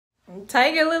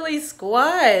Tiger Lily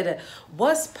Squad,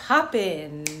 what's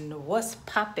poppin'? What's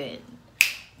poppin'?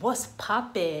 What's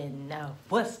poppin'?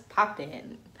 What's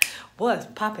poppin'? What's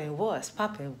poppin'? What's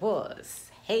poppin'? What's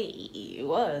hey?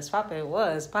 What's poppin'?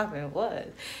 What's poppin'?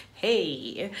 What?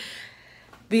 Hey.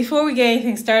 Before we get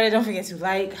anything started, don't forget to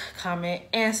like, comment,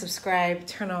 and subscribe.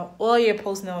 Turn on all your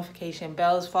post notification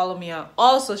bells. Follow me on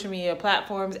all social media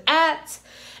platforms at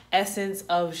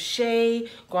Essenceofshay.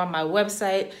 Go on my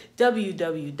website,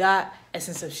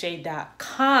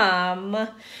 www.essenceofshay.com,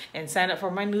 and sign up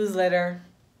for my newsletter.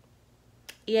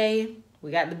 Yay,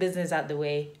 we got the business out the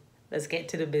way. Let's get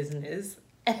to the business.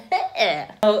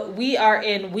 So we are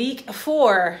in week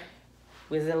 4,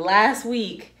 was the last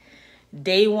week,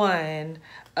 day 1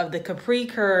 of the Capri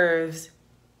Curves.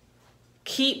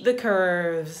 Keep the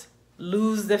curves,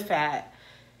 lose the fat.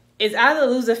 It's either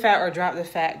lose the fat or drop the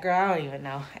fat. Girl, I don't even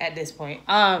know at this point.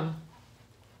 I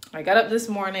got up this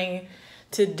morning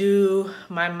to do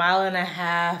my 1.5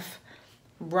 mile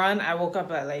run. I woke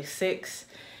up at like 6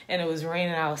 and it was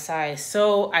raining outside.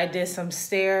 So I did some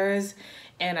stairs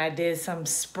and I did some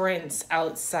sprints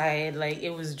outside. Like it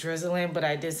was drizzling, but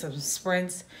I did some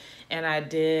sprints and I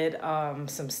did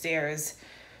some stairs.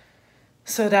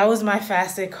 So that was my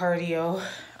fasted cardio.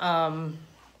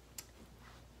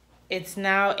 It's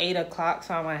now 8 o'clock,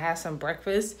 so I'm gonna have some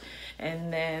breakfast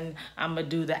and then I'm gonna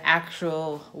do the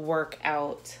actual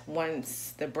workout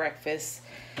once the breakfast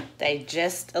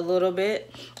digest a little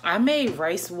bit. I made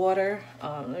rice water.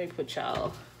 Let me put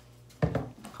y'all,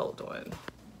 hold on.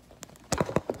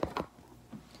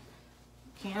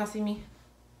 Can y'all see me?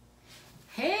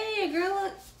 Hey,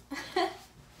 girl, look.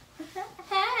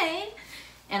 Hey.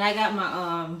 And I got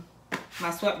my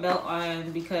sweat belt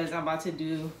on because I'm about to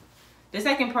do the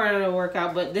second part of the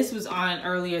workout, but this was on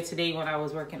earlier today when I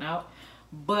was working out.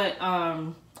 But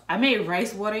I made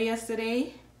rice water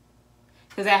yesterday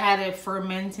because I had it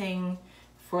fermenting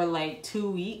for like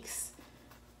 2 weeks.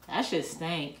 That shit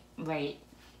stank. Like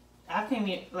I can't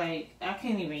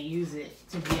even use it,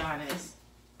 to be honest.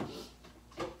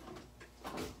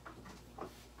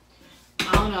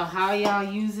 I don't know how y'all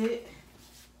use it.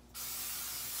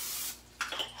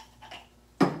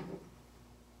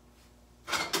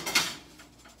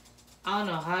 I don't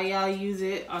know how y'all use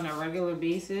it on a regular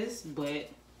basis, but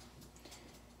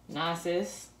nah,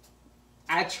 sis.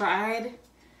 I tried.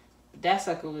 That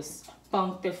sucker was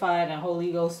functified and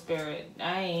Holy Ghost spirit.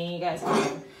 I ain't got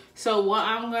time. So what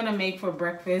I'm gonna make for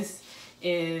breakfast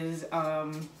is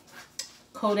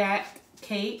Kodak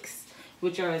cakes,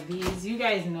 which are these. You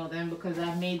guys know them because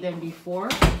I've made them before.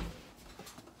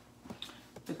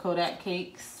 The Kodak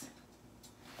cakes.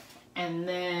 And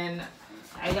then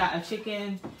I got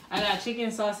chicken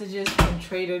sausages from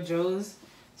Trader Joe's.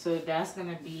 So that's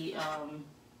gonna be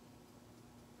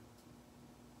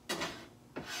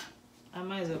I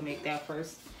might as well make that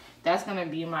first. That's gonna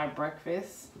be my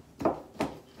breakfast.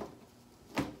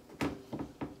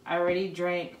 I already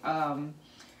drank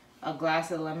a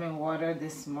glass of lemon water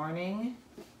this morning.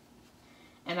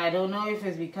 And I don't know if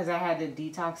it's because I had the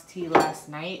detox tea last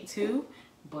night too,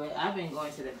 but I've been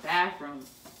going to the bathroom.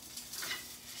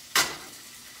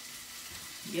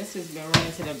 Yes, it's been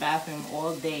running to the bathroom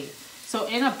all day. So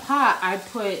in a pot, I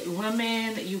put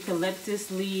lemon,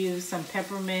 eucalyptus leaves, some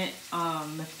peppermint,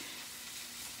 and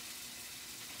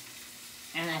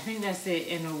I think that's it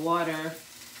in the water.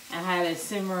 I had it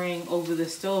simmering over the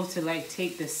stove to like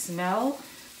take the smell,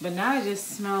 but now it just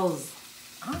smells,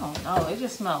 I don't know, it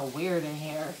just smells weird in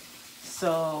here.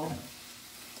 So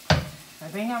I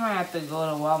think I might have to go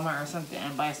to Walmart or something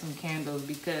and buy some candles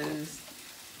because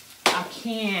I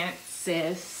can't,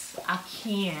 sis. I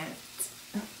can't.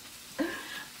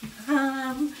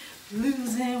 I'm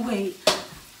losing weight.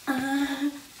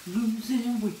 I'm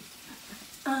losing weight.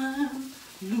 I'm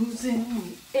losing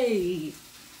weight. Hey.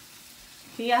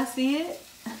 Can y'all see it?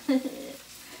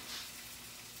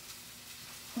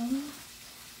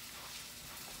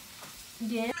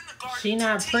 Yeah. She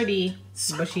not pretty,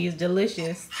 but she's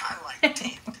delicious.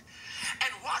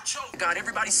 God,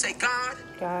 everybody say, God,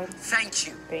 thank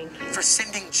you for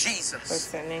sending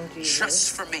Jesus,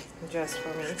 just for me.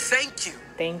 Thank you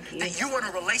that you are in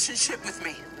a relationship with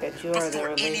me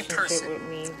before any person.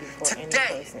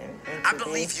 Today, I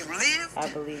believe you lived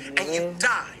and you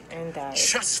died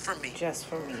just for me.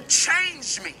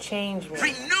 Change me.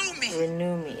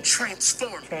 Renew me.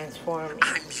 Transform me.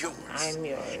 I'm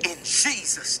yours. In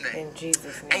Jesus' name.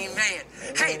 Amen.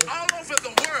 Hey, all over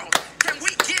the world, can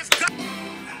we give God...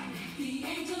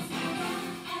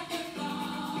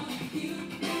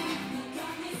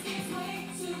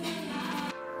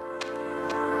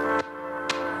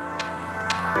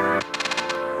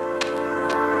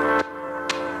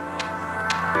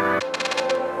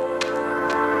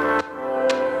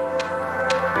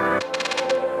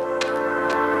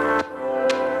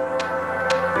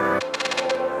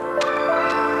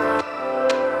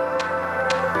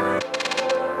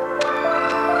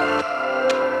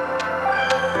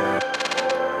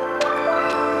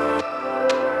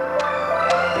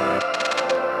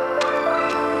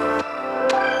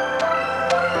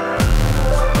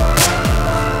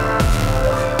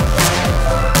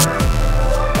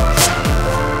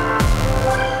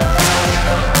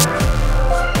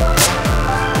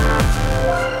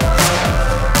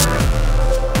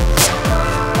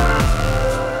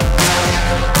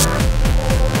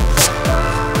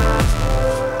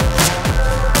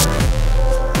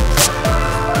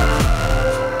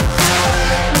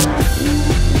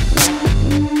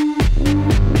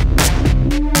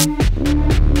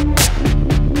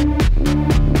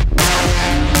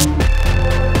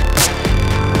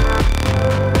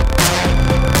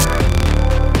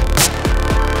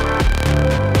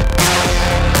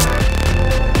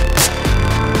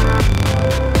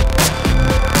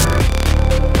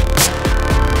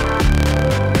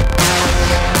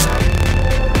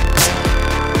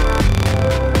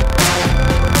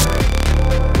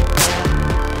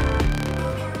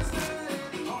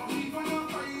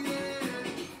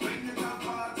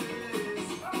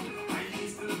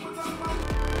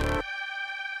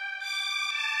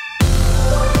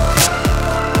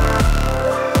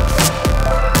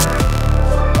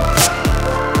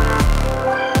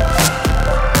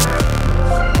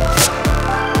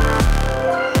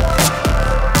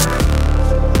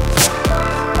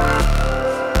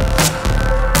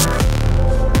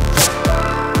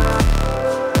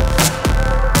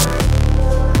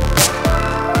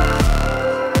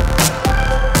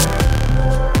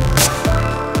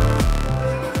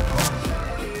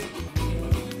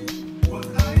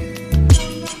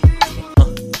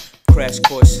 crash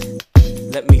course.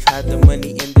 Let me hide the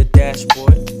money in the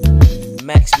dashboard.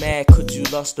 Max mad, could you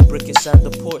lost the brick inside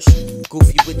the Porsche?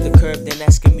 Goofy with the curb, then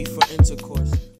asking me for intercourse.